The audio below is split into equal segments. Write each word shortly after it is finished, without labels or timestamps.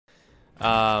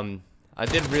I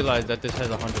did realize that this has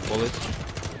 100 bullets,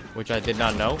 which I did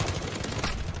not know.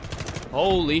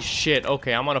 Holy shit.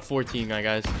 Okay, I'm on a 14,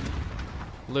 guys.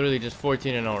 Literally just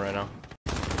 14-0 right now.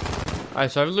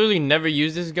 Alright, so I've literally never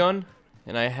used this gun,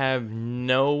 and I have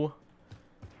no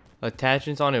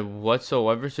attachments on it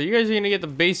whatsoever. So you guys are gonna get the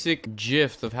basic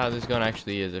gist of how this gun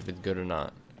actually is, if it's good or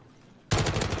not.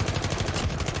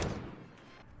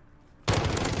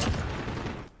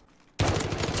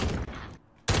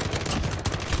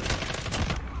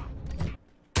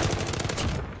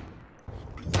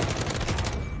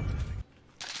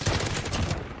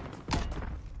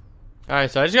 Alright,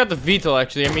 so I just got the VTOL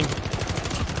actually. I mean,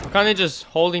 I'm kind of just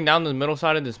holding down the middle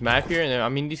side of this map here. And I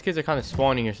mean, these kids are kind of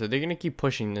spawning here, so they're going to keep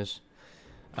pushing this.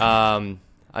 I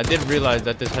did realize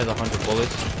that this has 100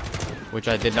 bullets, which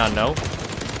I did not know.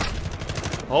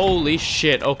 Holy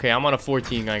shit. Okay, I'm on a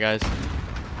 14, guys.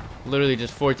 Literally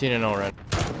just 14-0 right now.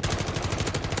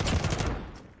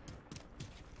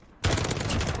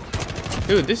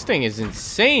 Dude, this thing is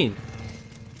insane.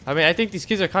 I mean, I think these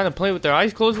kids are kind of playing with their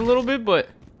eyes closed a little bit, but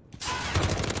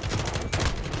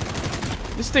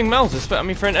this thing melts. I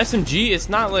mean, for an SMG, it's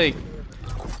not like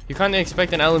you kind of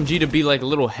expect an LMG to be like a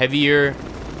little heavier.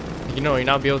 You know, you're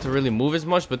not be able to really move as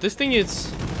much, but this thing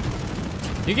is,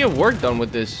 you get work done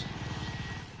with this.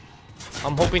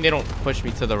 I'm hoping they don't push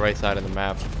me to the right side of the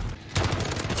map.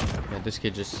 Man, this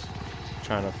kid just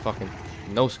trying to fucking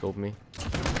no-scope me.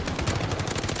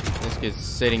 This kid's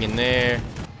sitting in there.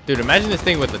 Dude, imagine this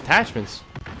thing with attachments.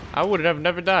 I would have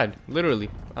never died. Literally.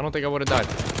 I don't think I would have died.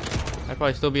 I'd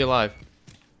probably still be alive.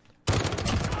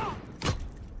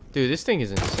 Dude, this thing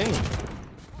is insane.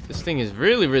 This thing is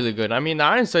really, really good. I mean, the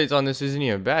iron sights on this isn't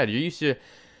even bad. You're used to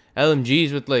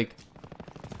LMGs with like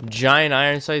giant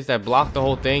iron sights that block the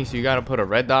whole thing, so you gotta put a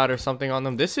red dot or something on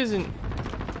them. This isn't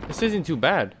too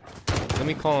bad. Let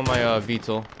me call on my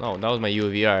VTOL. Oh, that was my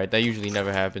UAV. Alright, that usually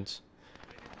never happens.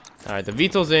 Alright, the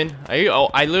VTOL's in.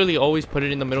 I literally always put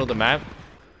it in the middle of the map.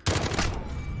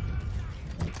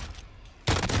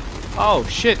 Oh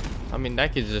shit. I mean,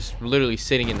 that kid's just literally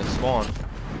sitting in the spawn.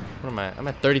 What am I? I'm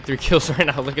at 33 kills right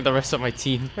now. Look at the rest of my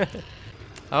team.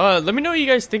 Let me know what you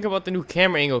guys think about the new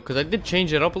camera angle, because I did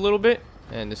change it up a little bit.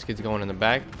 And this kid's going in the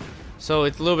back, so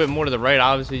it's a little bit more to the right,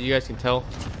 obviously, you guys can tell.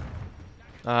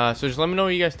 So just let me know what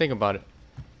you guys think about it.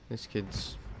 This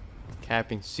kid's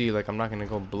capping C, like I'm not gonna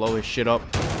go blow his shit up.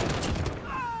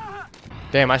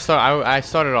 Damn, I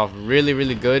started off really,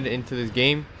 really good into this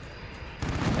game,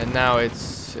 and now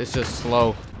it's just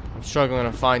slow. I'm struggling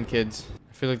to find kids.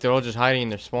 I feel like they're all just hiding in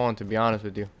their spawn, to be honest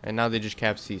with you. And now they just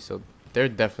cap C, so they're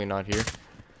definitely not here.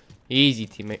 Easy,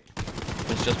 teammate.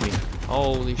 It's just me.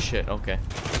 Holy shit, okay.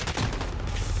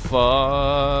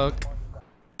 Fuck.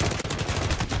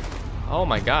 Oh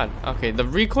my god. Okay, the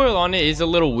recoil on it is a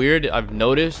little weird, I've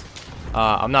noticed.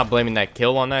 I'm not blaming that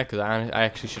kill on that, because I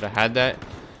actually should have had that.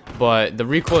 But the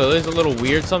recoil is a little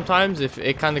weird sometimes. If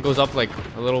it kind of goes up like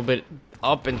a little bit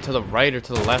up and to the right or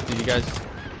to the left, if you guys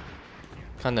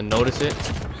kind of notice it.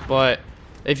 But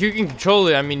if you can control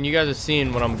it, I mean, you guys are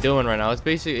seeing what I'm doing right now. It's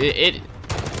basically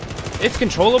it's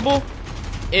controllable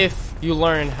if you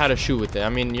learn how to shoot with it. I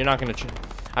mean, you're not gonna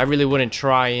I really wouldn't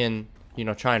try and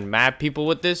map people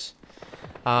with this.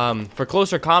 For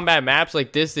closer combat maps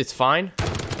like this, it's fine.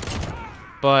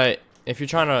 But if you're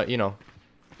trying to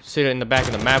sit in the back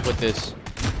of the map with this,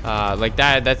 like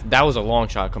that was a long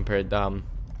shot compared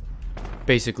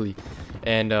basically.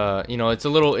 And it gets a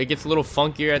little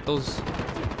funkier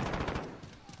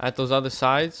at those other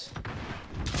sides.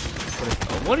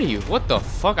 What are you? What the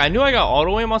fuck? I knew I got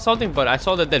auto aim on something, but I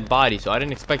saw the dead body, so I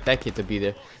didn't expect that kid to be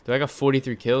there. Dude, I got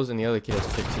 43 kills, and the other kid has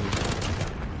 15.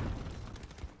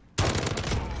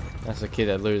 That's the kid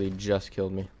that literally just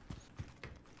killed me.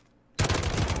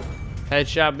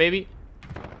 Headshot, baby.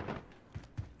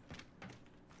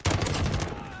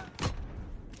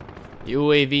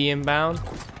 UAV inbound.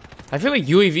 I feel like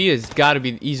UAV has got to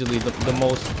be easily the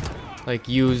most like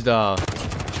used.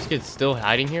 This kid's still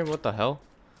hiding here. What the hell?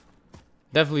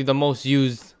 Definitely the most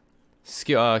used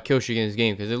kill streak in this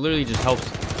game, because it literally just helps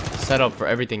set up for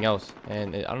everything else.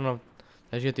 And I don't know.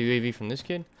 Did you get the UAV from this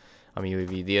kid? I mean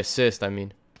UAV, the assist. I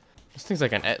mean, this thing's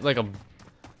like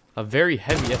a very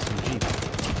heavy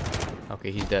SMG.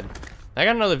 Okay, he's dead. I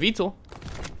got another VTOL.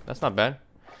 That's not bad.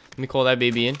 Let me call that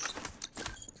baby in.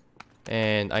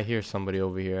 And I hear somebody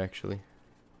over here actually.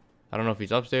 I don't know if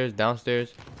he's upstairs,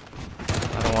 downstairs.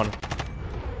 I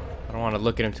don't want to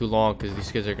look at him too long, because these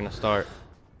kids are gonna start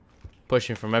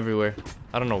pushing from everywhere.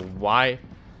 I don't know why.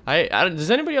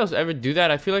 Does anybody else ever do that?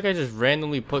 I feel like I just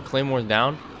randomly put claymores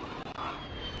down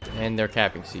and they're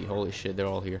capping C. Holy shit, they're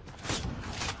all here.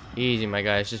 Easy, my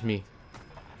guy. It's just me.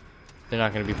 They're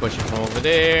not going to be pushing from over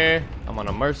there. I'm on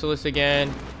a Merciless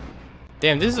again.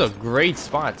 Damn, this is a great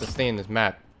spot to stay in this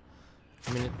map.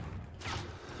 I mean,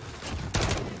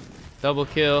 double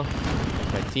kill.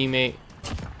 My teammate.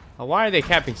 Oh, why are they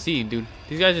capping C, dude?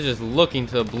 These guys are just looking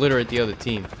to obliterate the other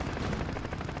team.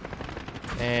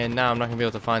 And now I'm not going to be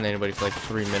able to find anybody for like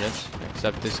 3 minutes.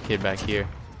 Except this kid back here.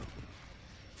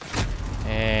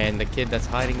 And the kid that's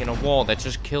hiding in a wall that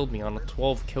just killed me on a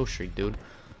 12 kill streak, dude.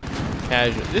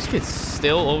 Casual. This kid's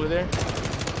still over there.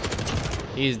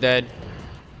 He's dead.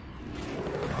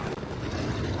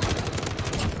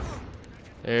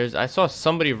 I saw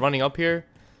somebody running up here.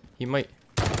 He might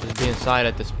just be inside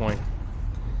at this point.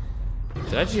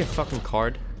 Did I just get a fucking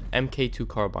card? MK2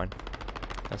 carbine.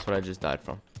 That's what I just died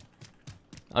from.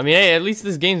 I mean, hey, at least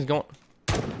this game's going.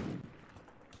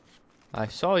 I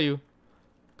saw you.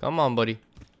 Come on, buddy.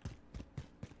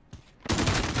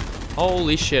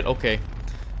 Holy shit. Okay.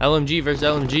 LMG versus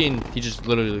LMG, and he just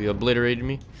literally obliterated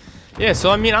me. Yeah, so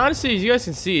I mean, honestly, as you guys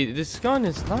can see, this gun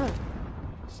is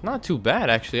not too bad,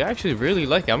 actually. I actually really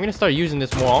like it. I'm gonna start using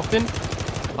this more often,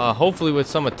 hopefully with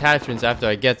some attachments after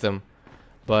I get them.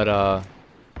 But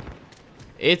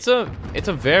it's a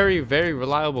very, very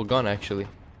reliable gun, actually.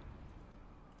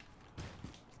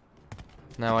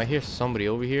 Now I hear somebody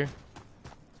over here.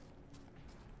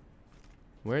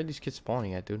 Where are these kids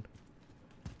spawning at, dude?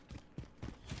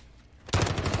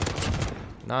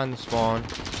 Not in the spawn.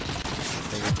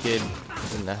 There's a kid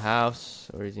in the house,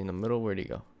 or is he in the middle? Where'd he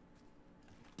go?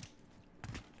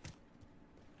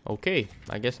 Okay,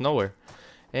 I guess nowhere.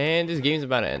 And this game's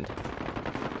about to end.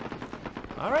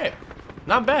 Alright,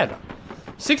 not bad.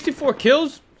 64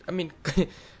 kills. I mean,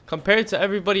 compared to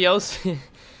everybody else,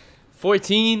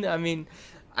 14. I mean,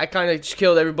 I kind of just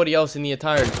killed everybody else in the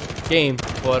entire game.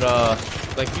 But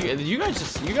like you guys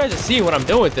are seeing what I'm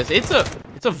doing with this. It's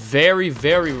a very,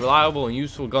 very reliable and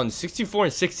useful gun. 64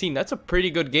 and 16. That's a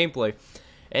pretty good gameplay,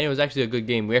 and it was actually a good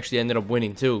game. We actually ended up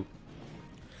winning too.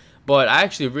 But I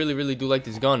actually really do like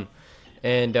this gun,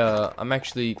 and I'm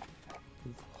actually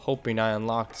hoping I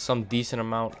unlocked some decent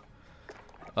amount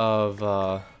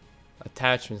of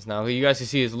attachments now. You guys can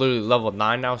see it's literally level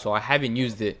 9 now, so I haven't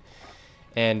used it,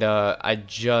 and I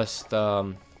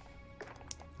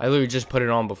literally just put it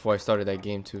on before I started that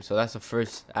game too, so that's the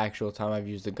first actual time I've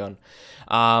used the gun.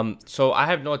 So I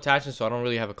have no attachments, so I don't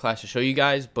really have a class to show you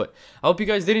guys, but I hope you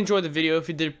guys did enjoy the video. If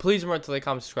you did, please remember to like,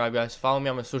 comment, subscribe, guys. Follow me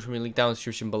on my social media, link down in the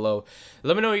description below.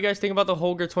 Let me know what you guys think about the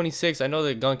Holger-26. I know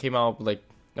the gun came out like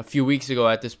a few weeks ago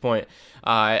at this point.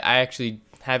 I actually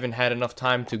haven't had enough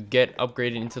time to get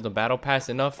upgraded into the battle pass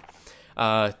enough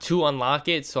to unlock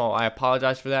it, so I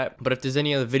apologize for that. But if there's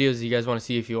any other videos you guys want to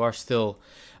see, if you are still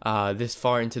this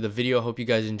far into the video, I hope you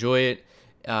guys enjoy it.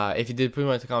 If you did, please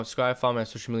remember to comment, subscribe, follow me on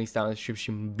social media links down in the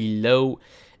description below,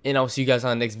 and I'll see you guys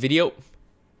on the next video.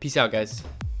 Peace out, guys.